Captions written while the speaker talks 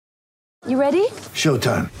You ready?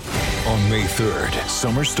 Showtime. On May 3rd,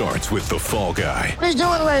 summer starts with The Fall Guy. Let's do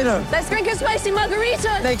it later. Let's drink a spicy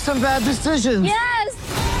margarita. Make some bad decisions. Yes!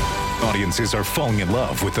 Audiences are falling in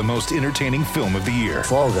love with the most entertaining film of the year.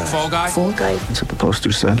 Fall Guy. Fall Guy? Fall guy. That's what the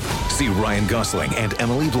poster said. See Ryan Gosling and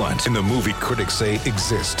Emily Blunt in the movie critics say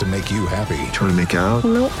exists to make you happy. Trying to make it out?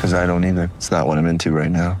 Nope. Because I don't either. It's not what I'm into right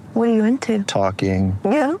now. What are you into? Talking.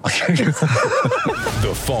 Yeah.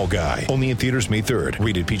 The Fall Guy. Only in theaters May 3rd.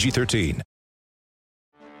 Rated PG-13.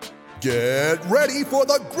 Get ready for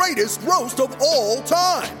the greatest roast of all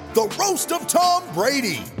time. The Roast of Tom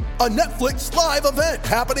Brady. A Netflix live event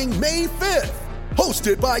happening May 5th.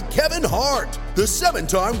 Hosted by Kevin Hart. The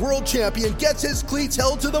 7-time world champion gets his cleats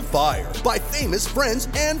held to the fire by famous friends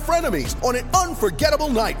and frenemies on an unforgettable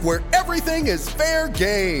night where everything is fair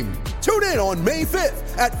game. Tune in on May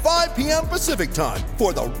 5th at 5 p.m. Pacific time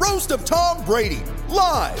for the Roast of Tom Brady.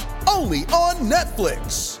 Live only on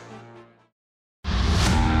Netflix.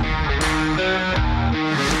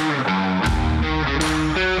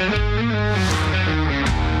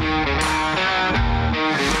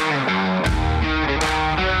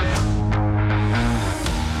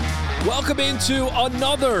 Welcome into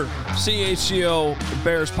another CHGO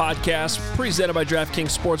Bears podcast presented by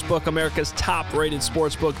DraftKings Sportsbook, America's top-rated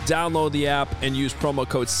sportsbook. Download the app and use promo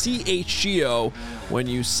code CHGO when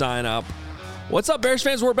you sign up. What's up, Bears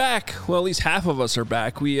fans? We're back. Well, at least half of us are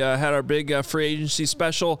back. We had our big free agency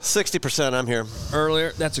special. 60%, I'm here.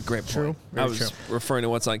 Earlier. That's a great point. True. I was referring to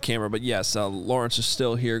what's on camera, but yes, Lawrence is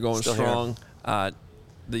still here, going Still strong.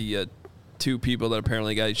 The two people that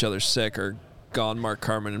apparently got each other sick are gone, Mark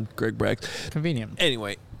Carman and Greg Bragg. Convenient.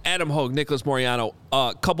 Anyway, Adam Hogue, Nicholas Moriano,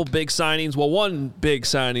 a couple big signings. Well, one big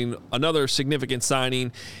signing, another significant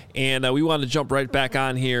signing, and we wanted to jump right back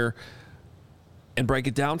on here and break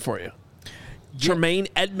it down for you. Tremaine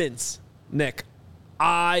Edmunds, Nick,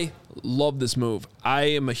 I love this move. I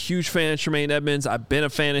am a huge fan of Tremaine Edmunds. I've been a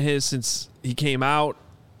fan of his since he came out,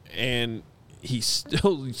 and he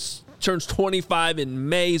still turns 25 in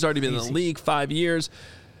May. He's already been in the league 5 years.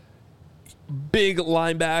 Big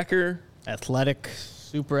linebacker. Athletic,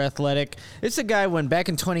 super athletic. It's a guy when back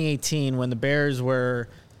in 2018 when the Bears were,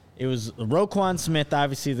 it was Roquan Smith,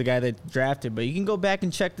 obviously the guy that drafted, but you can go back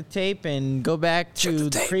and check the tape and go back to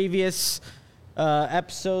the previous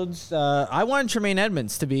episodes. I wanted Tremaine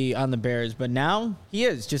Edmunds to be on the Bears, but now he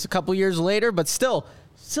is just a couple years later, but still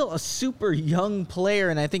a super young player,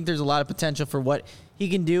 and I think there's a lot of potential for what he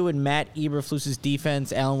can do in Matt Eberflus's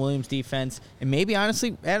defense, Alan Williams' defense, and maybe,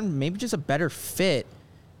 honestly, Adam, maybe just a better fit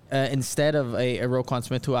instead of a Roquan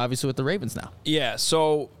Smith, who obviously with the Ravens now. Yeah,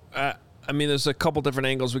 so, there's a couple different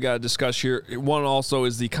angles we got to discuss here. One also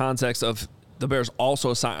is the context of the Bears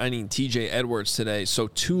also signing TJ Edwards today. So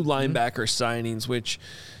two linebacker signings, which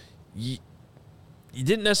you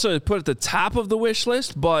didn't necessarily put at the top of the wish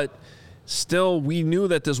list, but still we knew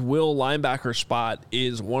that this will linebacker spot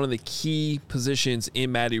is one of the key positions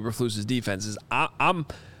in Matt Eberflus's defenses. I'm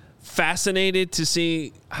fascinated to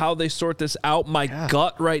see how they sort this out. My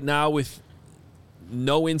gut right now, with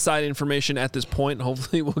no inside information at this point, and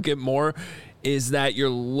hopefully we'll get more, is that you're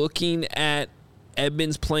looking at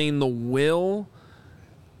Edmunds playing the will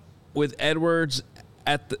with Edwards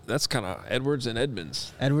at the, that's kind of Edwards and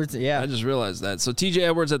Edmunds. Edwards, yeah. I just realized that. So TJ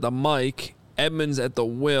Edwards at the Mike, Edmunds at the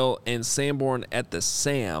will, and Sanborn at the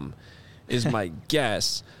Sam is my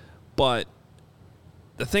guess. But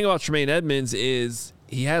the thing about Tremaine Edmunds is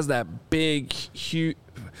he has that big, huge.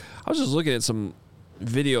 I was just looking at some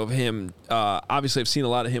video of him. Obviously, I've seen a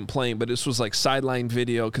lot of him playing, but this was like sideline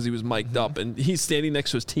video because he was mic'd up, and he's standing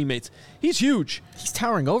next to his teammates. He's huge. He's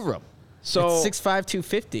towering over him. So it's 6'5",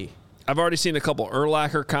 250. I've already seen a couple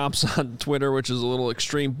Urlacher comps on Twitter, which is a little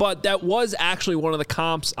extreme, but that was actually one of the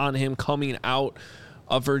comps on him coming out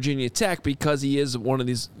of Virginia Tech because he is one of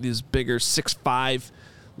these bigger 6'5"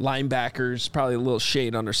 linebackers, probably a little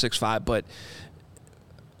shade under 6'5", but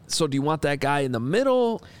so do you want that guy in the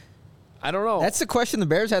middle? I don't know. That's the question the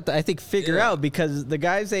Bears have to, I think, figure out, because the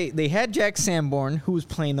guys, they had Jack Sanborn, who was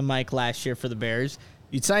playing the Mike last year for the Bears.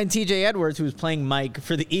 You'd sign TJ Edwards, who was playing Mike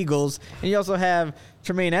for the Eagles, and you also have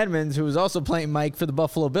Tremaine Edmunds, who was also playing Mike for the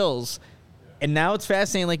Buffalo Bills. And now it's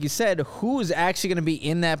fascinating, like you said, who's actually going to be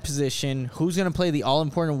in that position, who's going to play the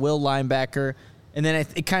all-important will linebacker, and then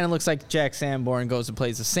it kind of looks like Jack Sanborn goes and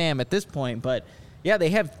plays the Sam at this point. But, yeah, they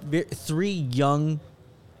have three young,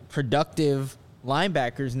 productive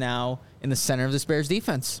linebackers now in the center of this Bears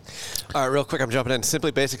defense. All right, real quick, I'm jumping in.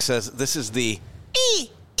 Simply Basic says this is the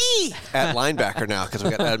at linebacker now because we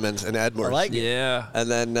got Edmunds and Edwards. I like it. Yeah. And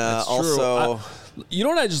then That's also... you know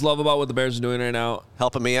what I just love about what the Bears are doing right now?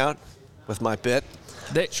 Helping me out with my bit.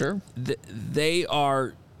 They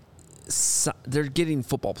are they're getting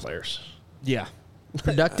football players. Yeah.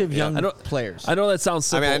 Productive young players. I know that sounds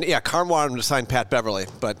simple. I mean, Carm wanted him to sign Pat Beverly,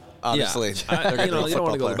 but obviously, they're you don't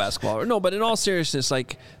want to go to basketball. No, but in all seriousness,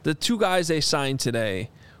 like the two guys they signed today,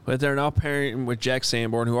 but they're now pairing with Jack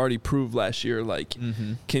Sanborn, who already proved last year, like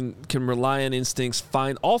can rely on instincts.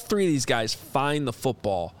 All three of these guys find the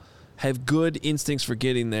football, have good instincts for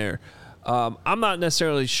getting there. I'm not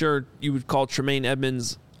necessarily sure you would call Tremaine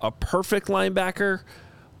Edmunds a perfect linebacker,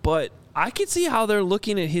 but I could see how they're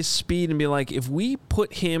looking at his speed and be like, if we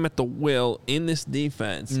put him at the will in this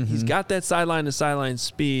defense, he's got that sideline-to-sideline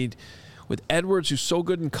speed with Edwards, who's so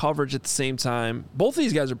good in coverage at the same time. Both of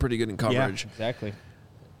these guys are pretty good in coverage. Yeah, exactly.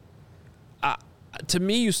 To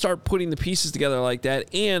me, you start putting the pieces together like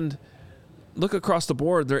that and look across the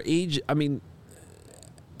board. Their age, I mean,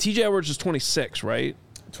 TJ Edwards is 26, right?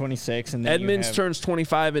 26. And then Edmonds turns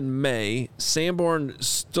 25 in May. Sanborn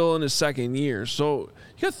still in his second year. So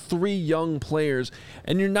you got three young players,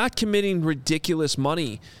 and you're not committing ridiculous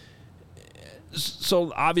money.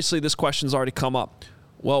 So obviously this question's already come up.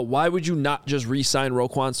 Well, why would you not just re-sign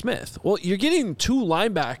Roquan Smith? Well, you're getting two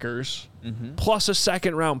linebackers plus a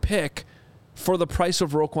second-round pick for the price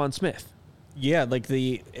of Roquan Smith. Yeah, like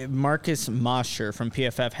the Marcus Mosher from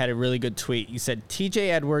PFF had a really good tweet. He said TJ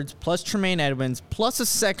Edwards plus Tremaine Edmunds plus a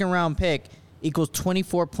second-round pick equals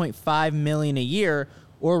 $24.5 million a year,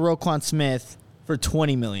 or Roquan Smith for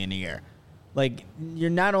 $20 million a year. Like, you're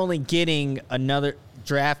not only getting another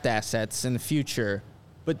draft assets in the future,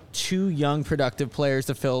 but two young, productive players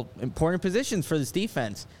to fill important positions for this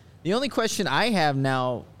defense. The only question I have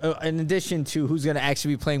now, in addition to who's going to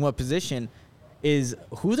actually be playing what position, is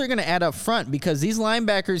who they're going to add up front, because these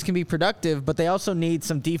linebackers can be productive, but they also need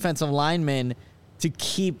some defensive linemen to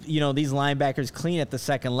keep, these linebackers clean at the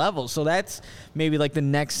second level. So that's maybe like the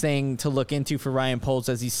next thing to look into for Ryan Poles,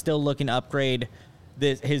 as he's still looking to upgrade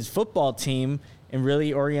his football team and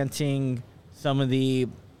really orienting some of the,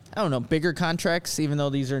 bigger contracts, even though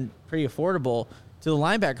these are pretty affordable, to the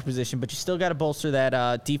linebacker position. But you still got to bolster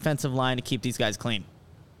that defensive line to keep these guys clean.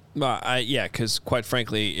 Because quite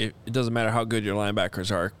frankly, it doesn't matter how good your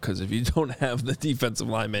linebackers are, because if you don't have the defensive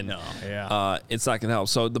linemen, it's not going to help.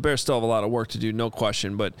 So the Bears still have a lot of work to do, no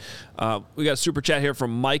question. But we got a super chat here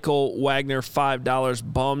from Michael Wagner,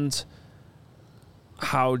 $5. Bummed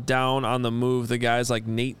how down on the move the guys like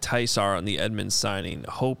Nate Tice are on the Edmunds signing.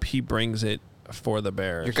 Hope he brings it for the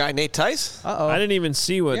Bears. Your guy Nate Tice? Uh-oh. I didn't even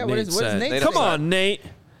see what Nate said. Nate Come on, Nate.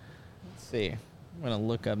 Let's see. I'm going to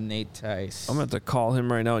look up Nate Tice. I'm going to have to call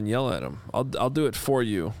him right now and yell at him. I'll do it for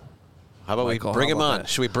you. How about Michael, we bring him on? that?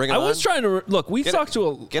 Should we bring him on? I was trying to look. We talked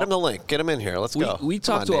to get him the link. Get him in here. Let's go. We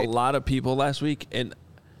talked to a lot of people last week, and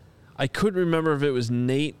I couldn't remember if it was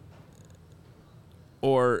Nate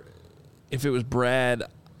or if it was Brad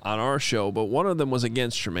on our show, but one of them was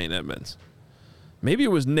against Tremaine Edmunds. Maybe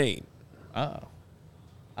it was Nate. Oh.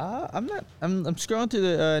 I'm not. I'm scrolling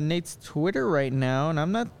through Nate's Twitter right now, and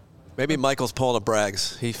I'm not. Maybe Michael's pulling a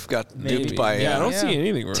Brags. He got duped by I don't see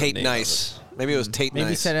anything. Tate Nice. Maybe it was Tate Nice.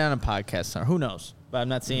 Maybe said it on a podcast. Who knows? But I'm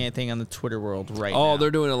not seeing anything on the Twitter world now. Oh,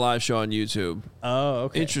 they're doing a live show on YouTube. Oh,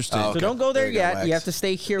 okay. Interesting. So don't go there yet. You have to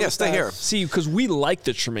stay here. Yeah, stay here. See, because we like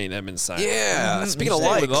the Tremaine Edmunds sign. Yeah. Speaking of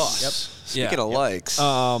likes. With us. Speaking of likes.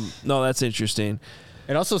 No, that's interesting.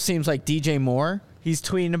 It also seems like DJ Moore. He's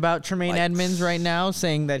tweeting about Tremaine Edmunds right now,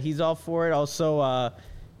 saying that he's all for it. Also,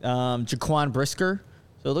 Jaquan Brisker.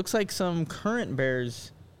 So it looks like some current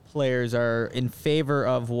Bears players are in favor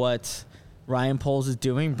of what Ryan Poles is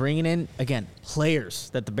doing, bringing in, again,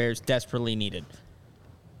 players that the Bears desperately needed.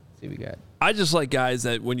 Let's see what we got. I just like guys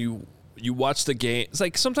that when you watch the game, it's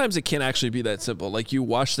like sometimes it can't actually be that simple. Like you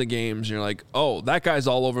watch the games and you're like, oh, that guy's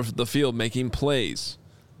all over the field making plays.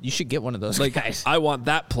 You should get one of those guys. I want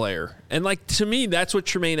that player. And like to me, that's what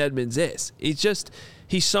Tremaine Edmunds is.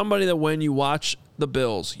 He's somebody that when you watch the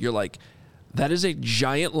Bills, you're like, that is a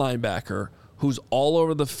giant linebacker who's all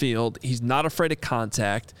over the field. He's not afraid of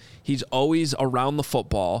contact. He's always around the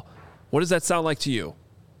football. What does that sound like to you?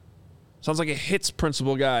 Sounds like a hits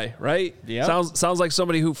principle guy, right? Yeah. Sounds like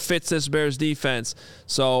somebody who fits this Bears defense.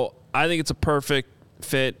 So I think it's a perfect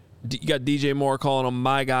fit. You got DJ Moore calling him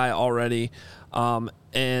my guy already.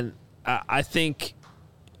 And I think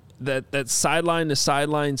that sideline to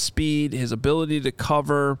sideline speed, his ability to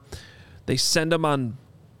cover, they send him on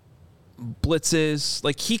blitzes,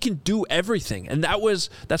 like he can do everything, and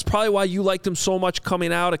that's probably why you liked him so much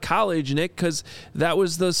coming out of college, Nick, because that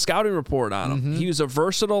was the scouting report on him. He was a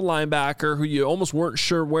versatile linebacker who you almost weren't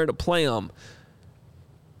sure where to play him.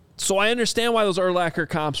 So I understand why those Urlacher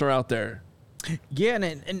comps are out there. Yeah,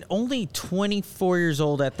 and only 24 years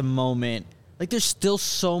old at the moment. Like, there's still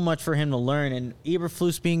so much for him to learn. And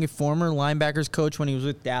Eberflus being a former linebackers coach when he was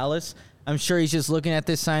with Dallas, I'm sure he's just looking at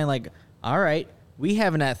this sign like, all right, we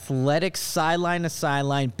have an athletic sideline to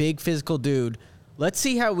sideline, big physical dude. Let's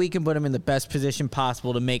see how we can put him in the best position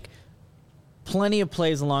possible to make plenty of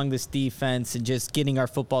plays along this defense and just getting our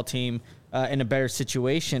football team in a better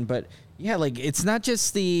situation. But, yeah, like, it's not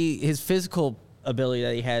just his physical ability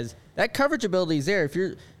that he has. That coverage ability is there. If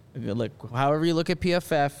you're look, however you look at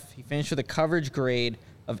PFF, he finished with a coverage grade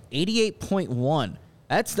of 88.1.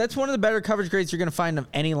 That's one of the better coverage grades you're going to find of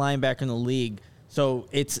any linebacker in the league. So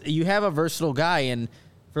you have a versatile guy, and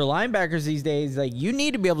for linebackers these days, like, you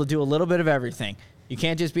need to be able to do a little bit of everything. You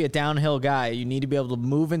can't just be a downhill guy. You need to be able to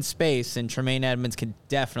move in space, and Tremaine Edmunds can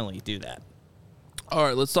definitely do that. All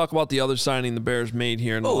right, let's talk about the other signing the Bears made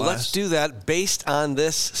here in the last. Let's do that based on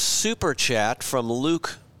this super chat from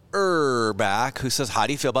Luke Urbach, who says, how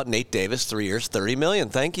do you feel about Nate Davis, 3 years, $30 million?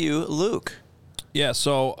 Thank you, Luke. Yeah,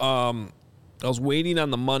 so I was waiting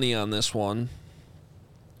on the money on this one,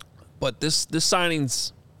 but this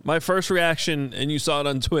signing's, my first reaction, and you saw it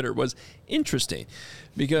on Twitter, was interesting,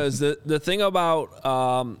 because the thing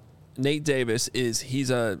about Nate Davis is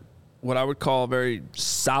he's what I would call a very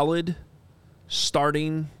solid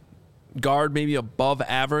starting guard, maybe above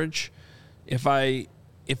average. If I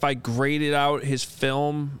graded out his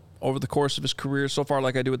film over the course of his career so far,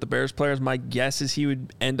 like I do with the Bears players, my guess is he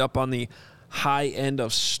would end up on the high end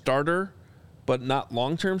of starter, but not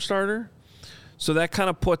long-term starter. So that kind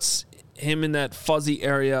of puts him in that fuzzy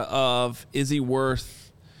area of, is he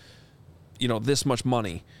worth, this much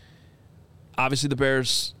money? Obviously, the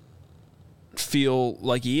Bears feel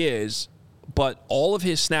like he is, but all of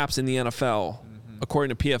his snaps in the NFL,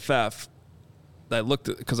 according to PFF, I looked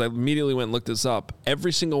at, because I immediately went and looked this up,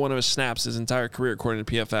 every single one of his snaps his entire career, according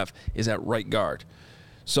to PFF, is at right guard.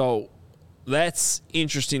 So that's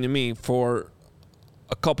interesting to me for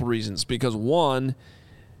a couple reasons. Because one,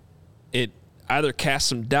 it either casts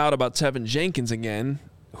some doubt about Tevin Jenkins again,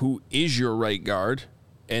 who is your right guard,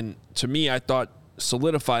 and to me, I thought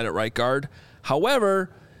solidified at right guard. However,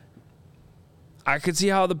 I could see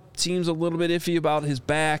how the team's a little bit iffy about his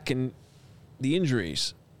back and the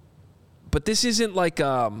injuries. But this isn't like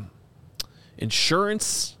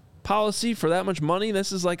insurance policy for that much money.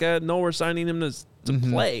 This is like no, we're signing him to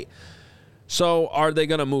play. So are they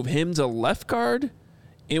going to move him to left guard?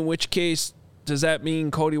 In which case, does that mean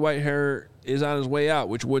Cody Whitehair is on his way out,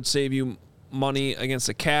 which would save you money against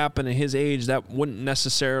the cap? And at his age, that wouldn't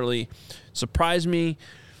necessarily surprise me.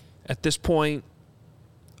 At this point,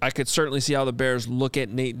 I could certainly see how the Bears look at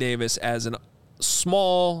Nate Davis as a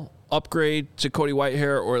small upgrade to Cody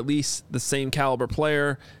Whitehair, or at least the same caliber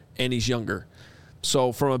player, and he's younger.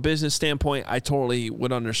 So from a business standpoint, I totally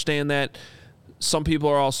would understand that. Some people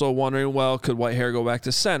are also wondering, well, could Whitehair go back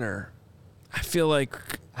to center? I feel like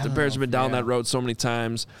the Bears have been down that road so many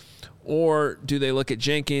times. Or do they look at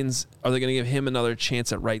Jenkins? Are they going to give him another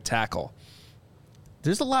chance at right tackle?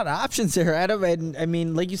 There's a lot of options there, Adam. And I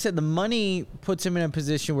mean, like you said, the money puts him in a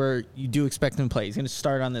position where you do expect him to play. He's going to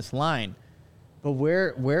start on this line. But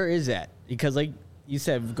where is that? Because like you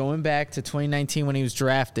said, going back to 2019 when he was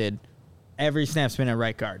drafted, every snap's been at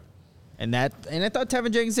right guard. And I thought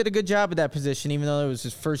Tevin Jenkins did a good job at that position, even though it was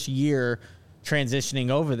his first year transitioning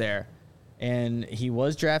over there. And he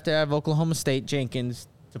was drafted out of Oklahoma State, Jenkins,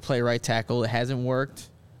 to play right tackle. It hasn't worked.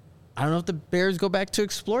 I don't know if the Bears go back to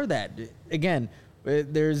explore that. Again,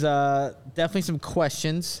 there's definitely some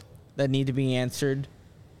questions that need to be answered.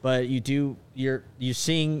 But you're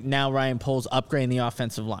seeing now Ryan Poles upgrading the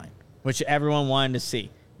offensive line, which everyone wanted to see.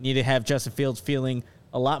 You need to have Justin Fields feeling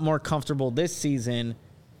a lot more comfortable this season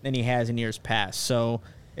than he has in years past. So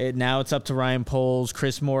now it's up to Ryan Poles,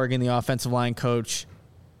 Chris Morgan, the offensive line coach,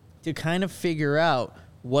 to kind of figure out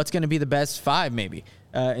what's going to be the best five maybe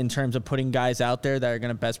in terms of putting guys out there that are going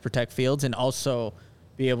to best protect Fields and also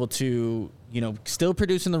be able to, still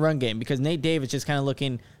produce in the run game. Because Nate Davis, just kind of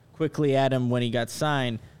looking quickly at him when he got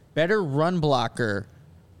signed, better run blocker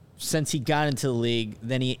since he got into the league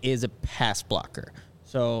than he is a pass blocker.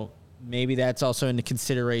 So maybe that's also into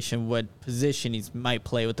consideration what position he might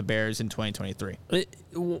play with the Bears in 2023.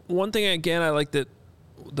 One thing, again, I like that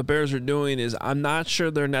the Bears are doing is I'm not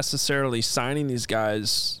sure they're necessarily signing these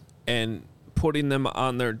guys and putting them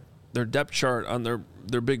on their depth chart, on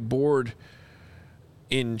their big board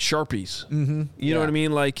in Sharpies. You know what I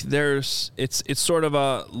mean? Like it's sort of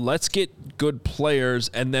a, let's get good players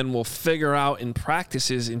and then we'll figure out in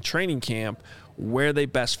practices in training camp where they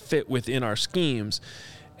best fit within our schemes.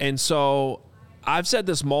 And so I've said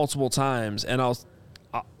this multiple times, and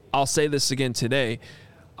I'll say this again today.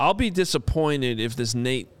 I'll be disappointed if this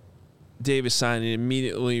Nate Davis signing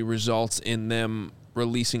immediately results in them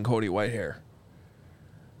releasing Cody Whitehair.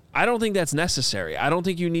 I don't think that's necessary. I don't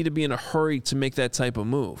think you need to be in a hurry to make that type of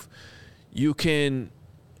move. You can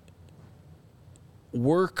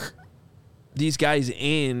work these guys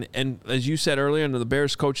in, and as you said earlier, and the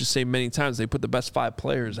Bears coaches say many times, they put the best 5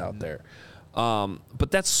 players out there.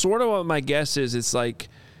 But that's sort of what my guess is. It's like,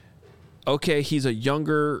 okay, he's a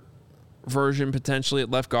younger version potentially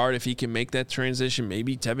at left guard. If he can make that transition,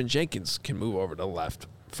 maybe Tevin Jenkins can move over to the left,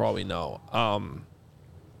 for all we know.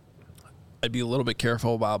 I'd be a little bit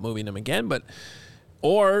careful about moving him again,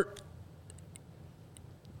 or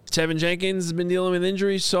Tevin Jenkins has been dealing with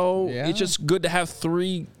injuries, so it's just good to have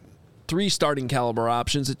three starting caliber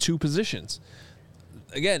options at 2 positions.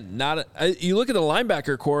 Again, you look at the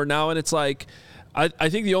linebacker core now, and it's like, I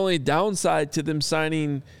think the only downside to them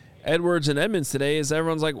signing Edwards and Edmunds today is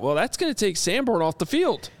everyone's like, well, that's going to take Sanborn off the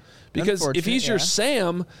field. Because if he's your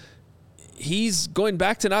Sam, he's going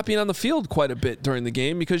back to not being on the field quite a bit during the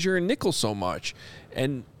game because you're in nickel so much.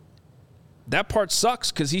 And that part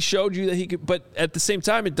sucks because he showed you that he could, but at the same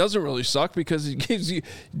time, it doesn't really suck because it gives you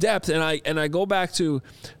depth. And I go back to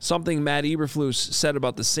something Matt Eberflus said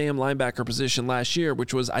about the Sam linebacker position last year,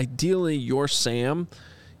 which was ideally your Sam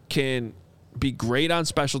can be great on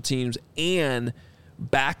special teams and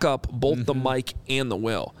back up both the Mike and the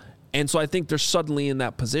Will. And so I think they're suddenly in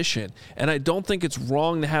that position. And I don't think it's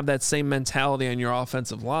wrong to have that same mentality on your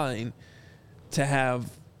offensive line to have,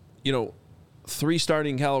 3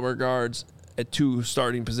 starting caliber guards at 2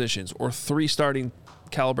 starting positions or 3 starting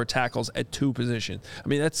caliber tackles at 2 positions. I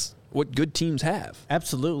mean, that's what good teams have.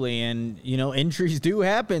 Absolutely. And, injuries do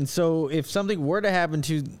happen. So if something were to happen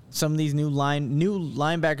to some of these new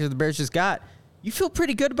linebackers the Bears just got, you feel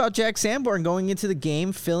pretty good about Jack Sanborn going into the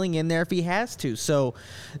game, filling in there if he has to. So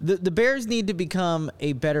the Bears need to become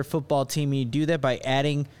a better football team, and you do that by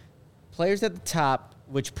adding players at the top,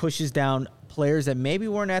 which pushes down players that maybe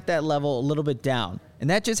weren't at that level a little bit down. And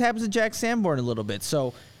that just happens to Jack Sanborn a little bit.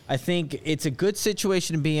 So I think it's a good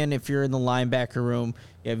situation to be in if you're in the linebacker room.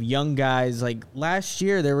 You have young guys. Like last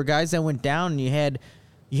year, there were guys that went down, and you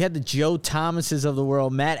had the Joe Thomases of the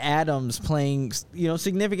world, Matt Adams playing,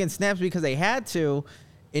 significant snaps because they had to.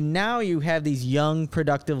 And now you have these young,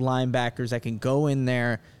 productive linebackers that can go in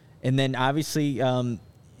there. And then obviously, they're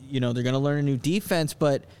going to learn a new defense,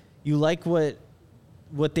 but you like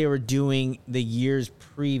what they were doing the years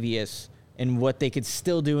previous and what they could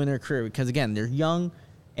still do in their career. Because again, they're young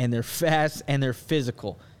and they're fast and they're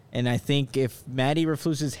physical. And I think if Matt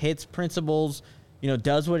Eberflus's hits principles,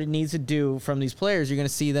 does what it needs to do from these players, you're going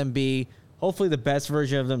to see them be hopefully the best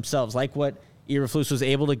version of themselves, like what Eberflus was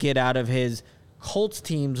able to get out of his Colts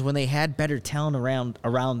teams when they had better talent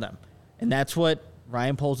around them. And that's what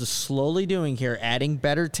Ryan Poles is slowly doing here, adding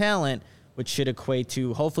better talent, which should equate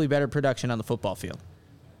to hopefully better production on the football field.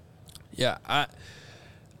 Yeah,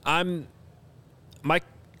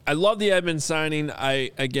 I love the Edmunds signing. I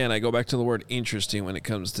go back to the word interesting when it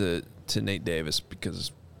comes to Nate Davis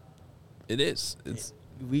because it is.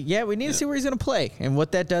 We need to see where he's going to play and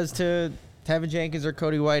what that does to Tevin Jenkins or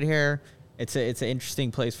Cody Whitehair. It's an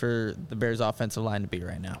interesting place for the Bears offensive line to be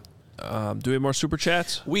right now. Do we have more Super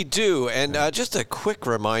Chats? We do, and just a quick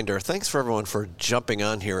reminder, thanks for everyone for jumping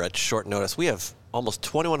on here at short notice. We have almost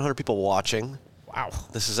 2,100 people watching. Wow.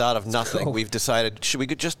 This is out of nothing. We've decided, should we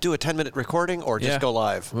just do a 10-minute recording or just go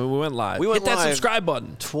live? We went live. Hit that subscribe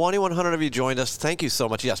button. 2,100 of you joined us. Thank you so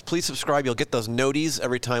much. Yes, please subscribe. You'll get those noties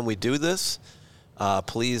every time we do this.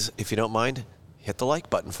 Please, if you don't mind, hit the like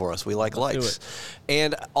button for us. We like likes.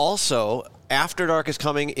 And also, After Dark is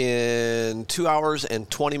coming in 2 hours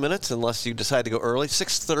and 20 minutes, unless you decide to go early.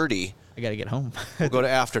 6:30. I got to get home. We'll go to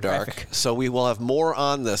After Dark. So we will have more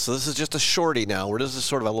on this. So this is just a shorty now. This is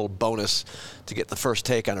sort of a little bonus to get the first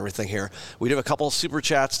take on everything here. We do have a couple of Super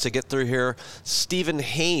Chats to get through here. Stephen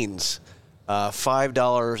Haynes,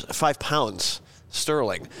 £5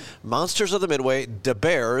 sterling. Monsters of the Midway, the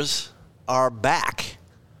Bears are back.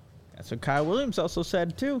 That's what Kyle Williams also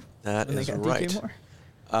said, too. That is right.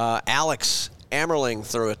 Alex Ammerling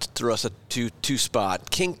threw us a two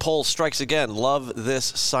spot. King Pole strikes again. Love this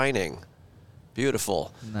signing.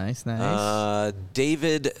 Beautiful. Nice.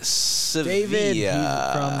 David Sevilla. David, he's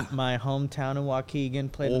from my hometown in Waukegan.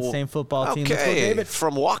 Played on the same football team. Okay, David.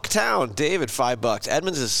 From Walktown. David, $5.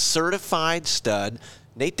 Edmunds is certified stud.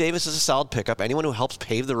 Nate Davis is a solid pickup. Anyone who helps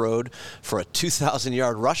pave the road for a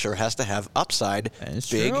 2,000-yard rusher has to have upside.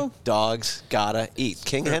 Big true. dogs gotta eat.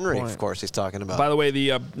 King Henry, point. of course, he's talking about. By the way,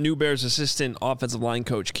 the new Bears assistant offensive line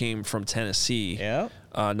coach came from Tennessee. Yeah.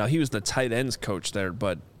 Now, he was the tight ends coach there,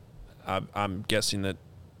 but I'm guessing that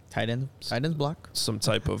Tight ends block. some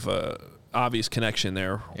type of obvious connection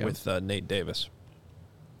there with Nate Davis.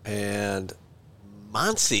 And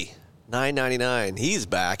Monty, $9.99. He's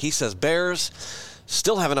back. He says Bears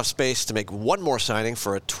still have enough space to make one more signing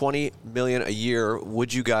for a $20 million a year.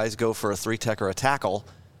 Would you guys go for a 3-tech or a tackle?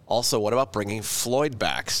 Also, what about bringing Floyd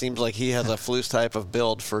back? Seems like he has a Flus type of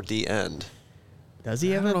build for D end. Does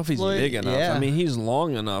he have? I don't know if he's big enough. Yeah. I mean, he's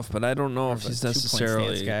long enough, but I don't know if he's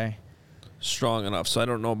necessarily guy. strong enough. So I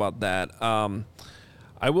don't know about that.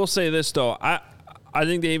 I will say this though. I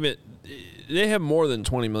think they have more than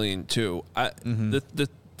 $20 million too.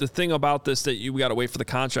 The thing about this that you got to wait for the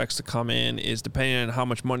contracts to come in is depending on how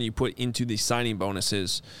much money you put into the signing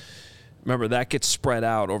bonuses. Remember, that gets spread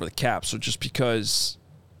out over the cap. So just because,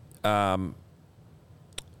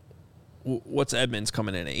 what's Edmunds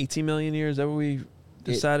coming in at $18 million a year? Is that what we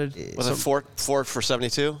decided? Was it four for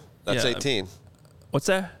 72? That's 18. What's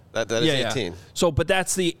that? That is 18. So, but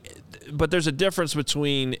there's a difference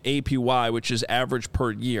between APY, which is average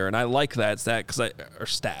per year, and I like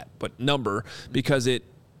that number because it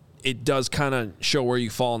does kind of show where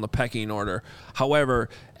you fall in the pecking order. However,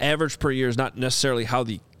 average per year is not necessarily how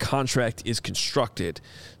the contract is constructed.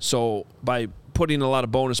 So by putting a lot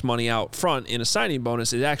of bonus money out front in a signing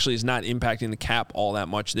bonus, it actually is not impacting the cap all that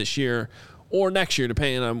much this year or next year,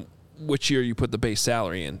 depending on which year you put the base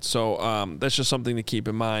salary in. So that's just something to keep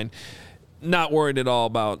in mind. Not worried at all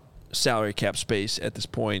about salary cap space at this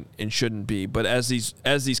point, and shouldn't be. But as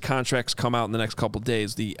these contracts come out in the next couple of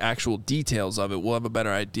days, the actual details of it, we'll have a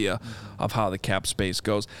better idea of how the cap space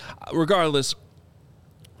goes. Regardless,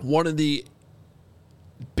 one of the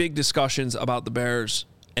big discussions about the Bears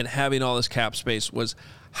and having all this cap space was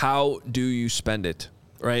how do you spend it,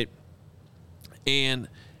 right? And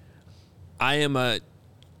I am a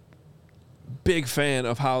big fan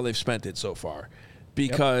of how they've spent it so far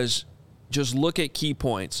because just look at key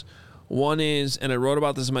points. One is, and I wrote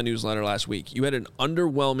about this in my newsletter last week, you had an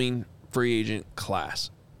underwhelming free agent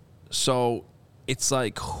class. So it's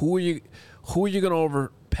like, who are you going to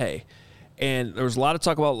overpay? And there was a lot of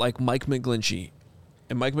talk about like Mike McGlinchey.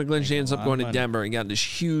 And Mike McGlinchey ends up going to Denver and got this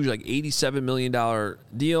huge like $87 million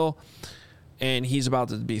deal. And he's about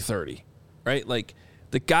to be 30, right? Like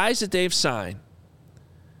the guys that they've signed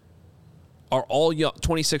are all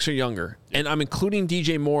 26 or younger. And I'm including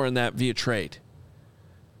DJ Moore in that via trade.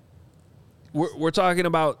 We're talking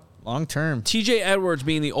about long term. TJ Edwards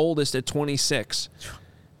being the oldest at 26.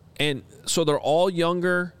 And so they're all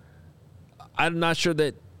younger. I'm not sure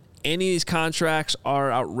that any of these contracts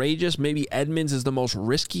are outrageous. Maybe Edmunds is the most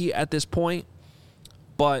risky at this point.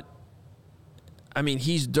 But, I mean,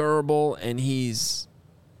 he's durable and there's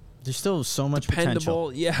still so much dependable.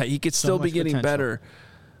 Potential. Yeah, he could still be getting better.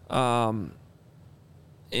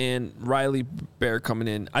 And Riley Bear coming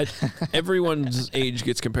in. Everyone's age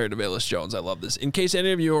gets compared to Velus Jones. I love this. In case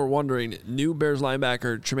any of you are wondering, new Bears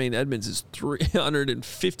linebacker Tremaine Edmunds is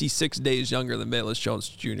 356 days younger than Velus Jones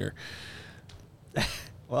Jr.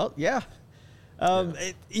 Well, yeah. Look,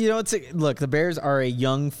 the Bears are a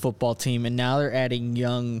young football team, and now they're adding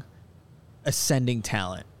young, ascending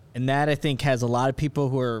talent. And that, I think, has a lot of people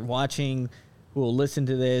who are watching, who will listen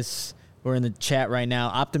to this, who are in the chat right now,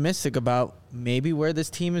 optimistic about maybe where this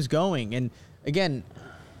team is going. And again,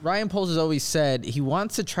 Ryan Poles has always said he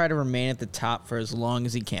wants to try to remain at the top for as long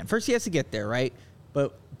as he can. First, he has to get there, right?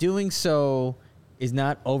 But doing so is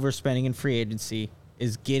not overspending in free agency,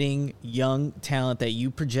 is getting young talent that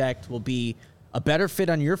you project will be a better fit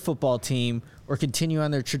on your football team or continue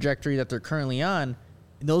on their trajectory that they're currently on.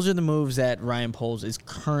 And those are the moves that Ryan Poles is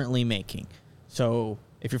currently making. So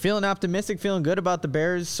if you're feeling optimistic, feeling good about the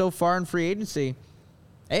Bears so far in free agency,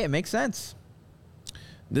 hey, it makes sense.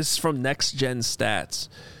 This is from Next Gen Stats.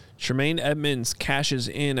 Tremaine Edmunds cashes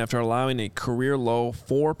in after allowing a career-low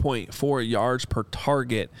 4.4 yards per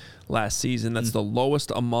target last season. That's the lowest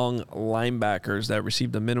among linebackers that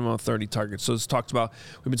received a minimum of 30 targets. So we've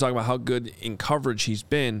been talking about how good in coverage he's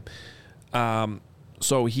been.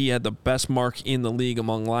 So he had the best mark in the league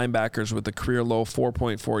among linebackers with a career-low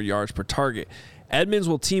 4.4 yards per target. Edmunds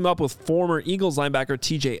will team up with former Eagles linebacker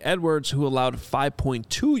TJ Edwards, who allowed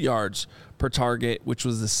 5.2 yards per target, which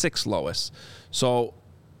was the sixth lowest. So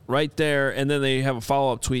right there, and then they have a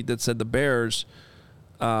follow-up tweet that said the Bears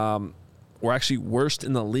were actually worst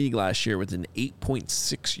in the league last year with an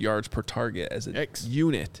 8.6 yards per target as a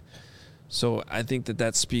unit. So I think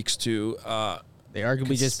that speaks to... they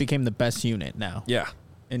arguably just became the best unit now. Yeah.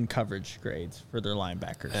 In coverage grades for their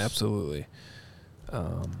linebackers. Absolutely.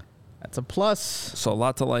 That's a plus. So a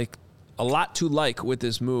lot to like with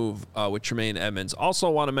this move with Tremaine Edmunds. Also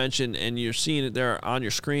want to mention, and you're seeing it there on your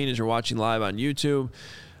screen as you're watching live on YouTube,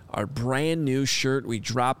 our brand new shirt we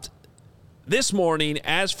dropped this morning,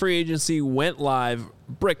 as free agency went live,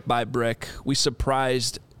 brick by brick, we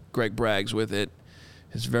surprised Greg Braggs with it,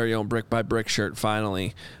 his very own brick by brick shirt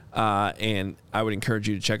finally. And I would encourage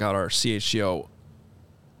you to check out our CHGO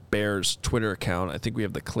Bears Twitter account. I think we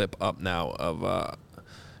have the clip up now of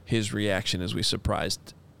his reaction as we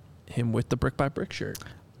surprised him with the brick by brick shirt.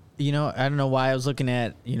 You know, I don't know why I was looking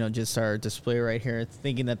at, just our display right here,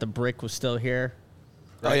 thinking that the brick was still here.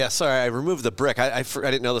 Right? Oh, yeah. Sorry, I removed the brick. I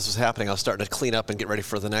didn't know this was happening. I was starting to clean up and get ready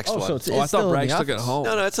for the next one. So it's I thought Braggs took it it home.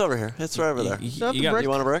 No, it's over here. It's right over there. You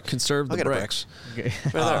want a brick? Conserve the bricks. Okay.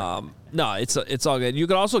 Right there. No, it's all good. You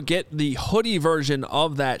can also get the hoodie version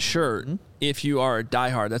of that shirt if you are a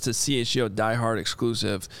diehard. That's a CHGO diehard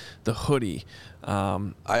exclusive, the hoodie.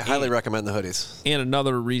 I highly recommend the hoodies. And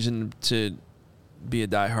another reason to be a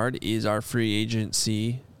diehard is our free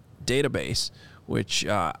agency database, which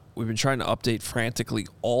we've been trying to update frantically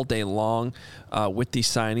all day long with these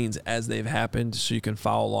signings as they've happened, so you can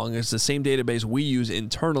follow along. It's the same database we use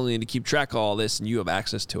internally to keep track of all this, and you have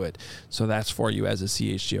access to it. So that's for you as a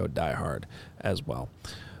CHGO diehard as well.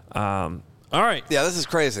 All right. Yeah, this is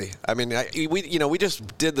crazy. I mean, we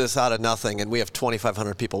just did this out of nothing, and we have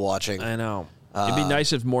 2,500 people watching. I know. It'd be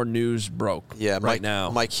nice if more news broke now.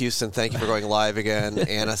 Mike Houston, thank you for going live again.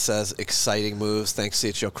 Anna says, exciting moves. Thanks,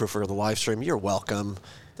 CHGO crew, for the live stream. You're welcome.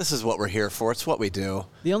 This is what we're here for. It's what we do.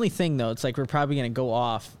 The only thing, though, it's like we're probably going to go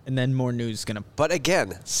off, and then more news is going to... But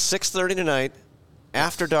again, 6:30 tonight,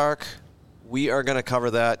 after dark, we are going to cover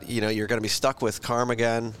that. You're going to be stuck with Carm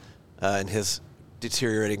again and his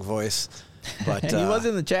deteriorating voice. But he was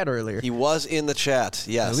in the chat earlier. He was in the chat,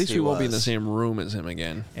 yes. At least we won't be in the same room as him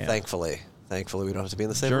again. Yeah. Thankfully, we don't have to be in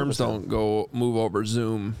the same room. Germs don't move over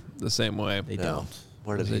Zoom the same way. They don't.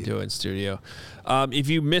 Where did they do it in studio? If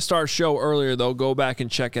you missed our show earlier, though, go back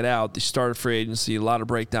and check it out. The start of free agency, a lot of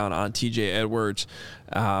breakdown on TJ Edwards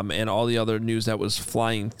and all the other news that was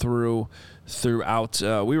flying throughout.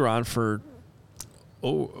 We were on for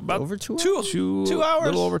about over 2 hours. 2 hours, a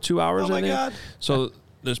little over 2 hours. Oh my God! So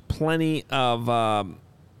there's plenty of.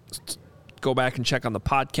 Go back and check on the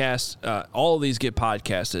podcast. All of these get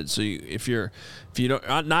podcasted. So if you're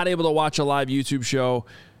not able to watch a live YouTube show,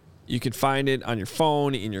 you can find it on your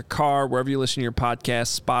phone, in your car, wherever you listen to your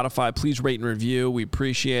podcast, Spotify. Please rate and review. We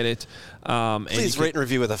appreciate it. Please rate and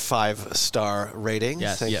review with a 5-star rating.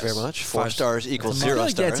 Yes, Thank you very much. 4 stars equals 0 I feel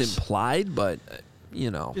like stars. that's implied, but just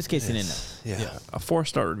in case you didn't know. Yeah. A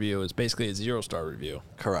 4-star review is basically a 0-star review.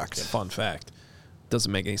 Correct. It's a fun fact.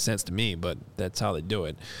 Doesn't make any sense to me, but that's how they do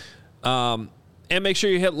it. And make sure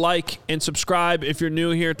you hit like and subscribe if you're new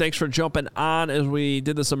here. Thanks for jumping on as we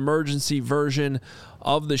did this emergency version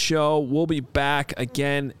of the show. We'll be back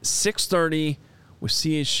again 6:30 with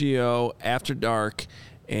CHGO After Dark.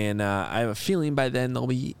 And I have a feeling by then there'll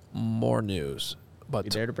be more news. But be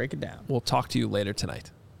there to break it down. We'll talk to you later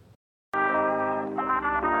tonight.